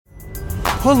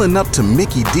Pulling up to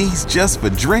Mickey D's just for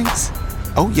drinks?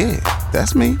 Oh yeah,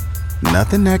 that's me.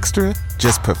 Nothing extra,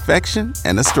 just perfection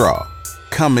and a straw.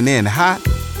 Coming in hot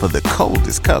for the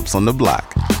coldest cups on the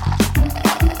block.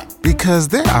 Because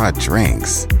there are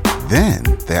drinks. Then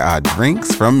there are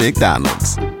drinks from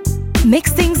McDonald's.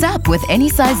 Mix things up with any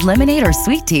size lemonade or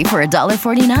sweet tea for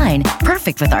 $1.49.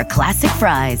 Perfect with our classic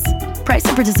fries. Price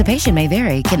and participation may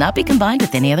vary. Cannot be combined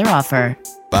with any other offer.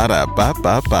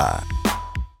 Ba-da-ba-ba-ba.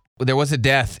 There was a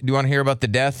death. Do you want to hear about the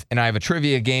death? And I have a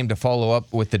trivia game to follow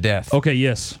up with the death. Okay,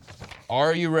 yes.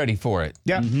 Are you ready for it?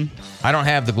 Yeah. Mm-hmm. I don't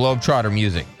have the Globetrotter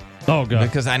music. Oh, God.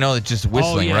 Because I know it's just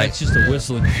whistling, right? It's just a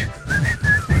whistling.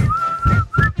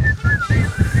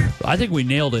 I think we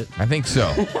nailed it. I think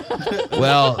so.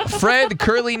 Well, Fred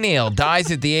Curly Neal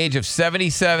dies at the age of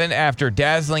 77 after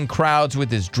dazzling crowds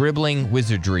with his dribbling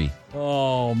wizardry.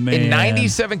 Oh, man. In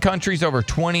 97 countries over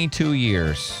 22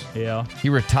 years. Yeah. He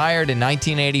retired in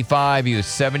 1985. He was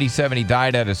 77. He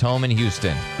died at his home in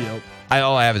Houston. Yep.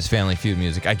 All I have is Family Feud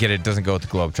music. I get it. It doesn't go with the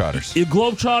Globetrotters. The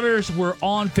Globetrotters were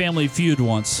on Family Feud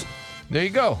once. There you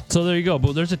go. So there you go.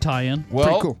 But there's a tie-in. Well,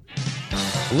 Pretty cool.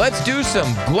 let's do some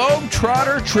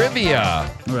Globetrotter trivia.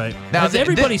 Right. Now, Has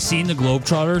everybody seen the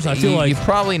Globetrotters? I feel like... You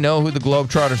probably know who the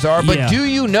Globetrotters are, but Yeah. do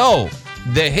you know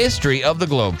the history of the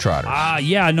Globetrotters?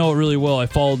 Yeah, I know it really well. I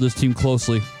followed this team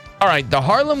closely. All right, the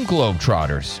Harlem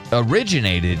Globetrotters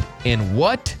originated in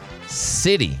what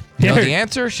city? You know the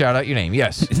answer? Shout out your name.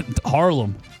 Yes.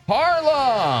 Harlem.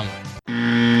 Harlem!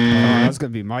 That's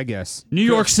going to be my guess. New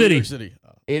York City.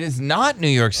 It is not New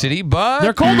York City, but...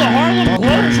 They're called the Harlem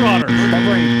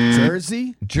Globetrotters.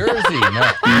 Jersey? Jersey,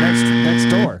 no. Next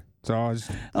door. So I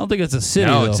don't think it's a city,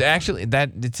 No, though. it's actually...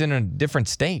 it's in a different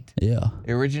state. Yeah.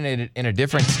 It originated in a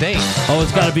different state. Oh,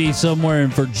 it's got to be somewhere in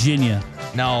Virginia.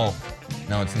 No,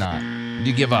 it's not.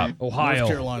 You give up. Ohio. North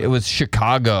Carolina. It was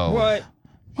Chicago. What?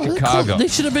 Chicago. They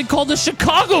should have been called the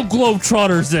Chicago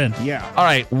Globetrotters then. Yeah. All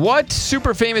right, what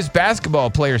super famous basketball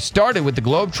player started with the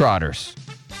Globetrotters?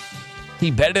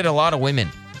 He bedded a lot of women.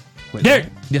 Derek.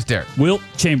 Yes, Derek. Wilt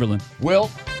Chamberlain.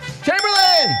 Wilt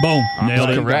Chamberlain! Boom. Nailed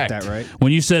it. Correct. Got that right.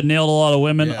 When you said nailed a lot of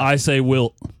women, I say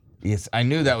Wilt. Yes, I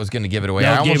knew that was going to give it away.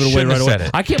 That I almost gave it away shouldn't right have away. said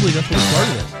it. I can't believe that's what he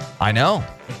started as. I know.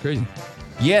 That's crazy.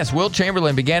 Yes, Wilt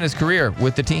Chamberlain began his career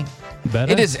with the team.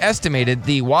 Better? It is estimated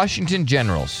the Washington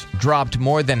Generals dropped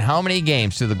more than how many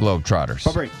games to the Globetrotters?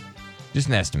 Oh, right. Just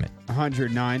an estimate.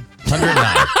 109.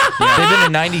 109. They've been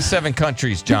in 97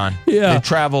 countries, John. Yeah. They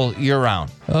travel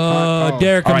year-round. Derek,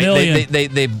 All a right, million.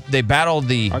 they battled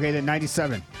the... Okay, then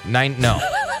 97. No.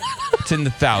 It's in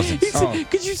the thousands.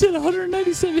 Because you said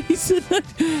 197. He said that.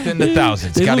 It's in the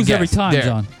thousands. They Gotta lose every guess. time, There.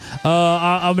 John.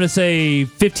 I'm going to say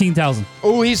 15,000.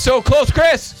 Oh, he's so close,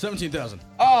 Chris. 17,000.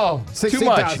 Oh, too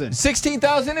much. 16,000.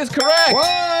 16,000 is correct.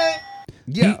 What?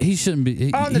 Yeah. He shouldn't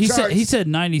be. On the He charts. said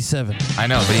 97 I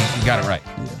know, but he got it right.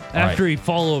 after he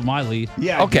followed my lead.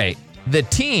 Yeah. Okay, the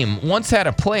team once had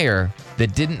a player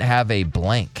that didn't have a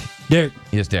blank. Derek,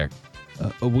 Yes, Derek.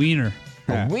 a wiener.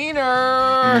 A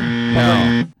wiener.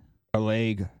 No. A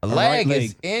leg. A right leg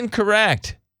is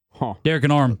incorrect. Huh. Derek,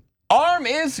 an arm. Arm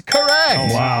is correct.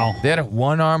 Oh, wow. They had a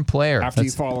one-arm player. After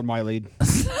you followed my lead.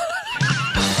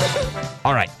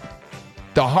 All right.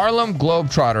 The Harlem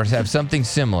Globetrotters have something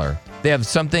similar. They have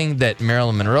something that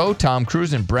Marilyn Monroe, Tom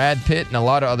Cruise, and Brad Pitt, and a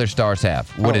lot of other stars have.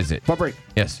 What is it? Break.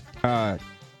 Yes.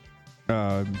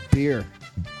 Beer.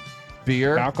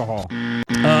 Beer? Alcohol.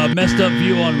 Messed up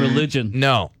view on religion.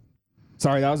 No.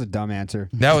 Sorry, that was a dumb answer.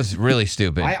 That was really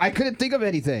stupid. I couldn't think of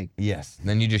anything. Yes.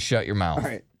 Then you just shut your mouth. All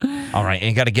right. All right. And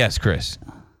you got to guess, Chris.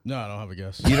 No, I don't have a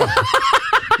guess. You don't.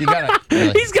 You got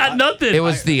to. He's got nothing. It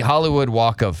was the Hollywood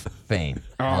Walk of Fame.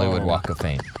 Hollywood Walk of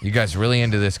Fame. You guys really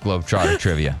into this Globetrotter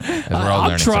trivia? As we're all I'm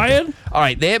learning trying. something. All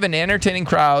right. They have been entertaining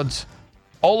crowds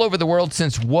all over the world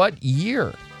since what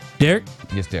year? Derek,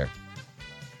 Yes, Derek.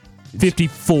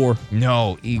 54.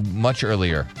 No, much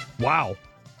earlier. Wow.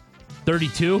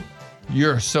 32?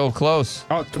 You're so close.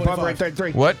 Oh, break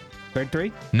 33. What?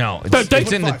 33? No, it's in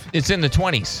the 25. it's in the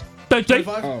 20s.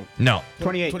 25? Oh, No,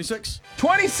 28. 26?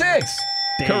 26.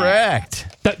 Damn. Correct.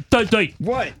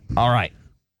 What? All right.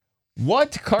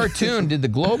 What cartoon did the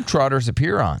Globetrotters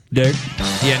appear on? Derek.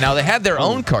 Yeah, now they had their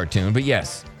own cartoon, but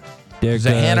yes, Derek. it was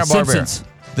a Hanna-Barbera. Simpsons.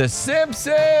 The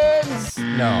Simpsons.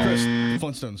 No, Chris,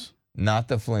 Flintstones. not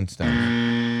the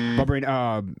Flintstones.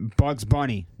 Bugs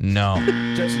Bunny. No,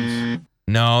 Jetsons.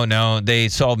 no. They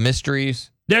solved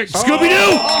mysteries. Derek.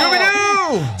 Scooby-Doo.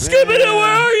 Scooby-Doo. Scooby-Doo,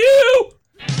 where are you?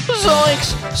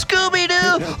 Zoinks!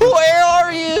 Scooby-Doo, where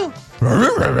are you?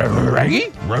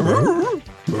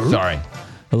 Sorry.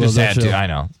 I love Just that had show. to. I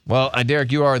know. Well,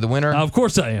 Derek, you are the winner. Of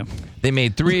course I am. They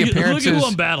made 3 Look at appearances who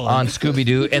I'm battling. on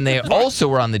Scooby-Doo, and they also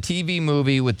were on the TV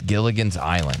movie with Gilligan's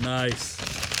Island. Nice.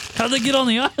 How'd they get on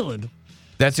the island?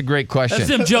 That's a great question. That's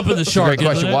them jumping the That's a shark. great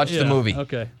question. isn't it? Watch the Yeah. movie.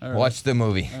 Okay. All right. Watch the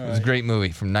movie. It was a great movie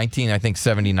from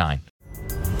 79.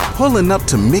 Pulling up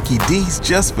to Mickey D's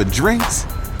just for drinks?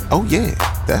 Oh yeah,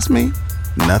 that's me.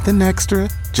 Nothing extra,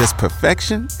 just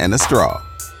perfection and a straw.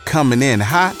 Coming in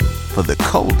hot for the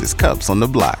coldest cups on the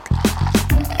block.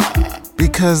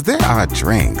 Because there are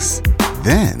drinks.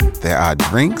 Then there are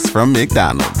drinks from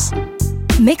McDonald's.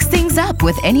 Mix things up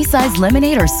with any size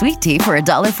lemonade or sweet tea for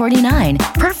 $1.49.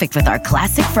 Perfect with our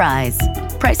classic fries.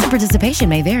 Price and participation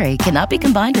may vary. Cannot be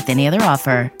combined with any other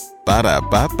offer.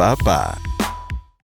 Ba-da-ba-ba-ba.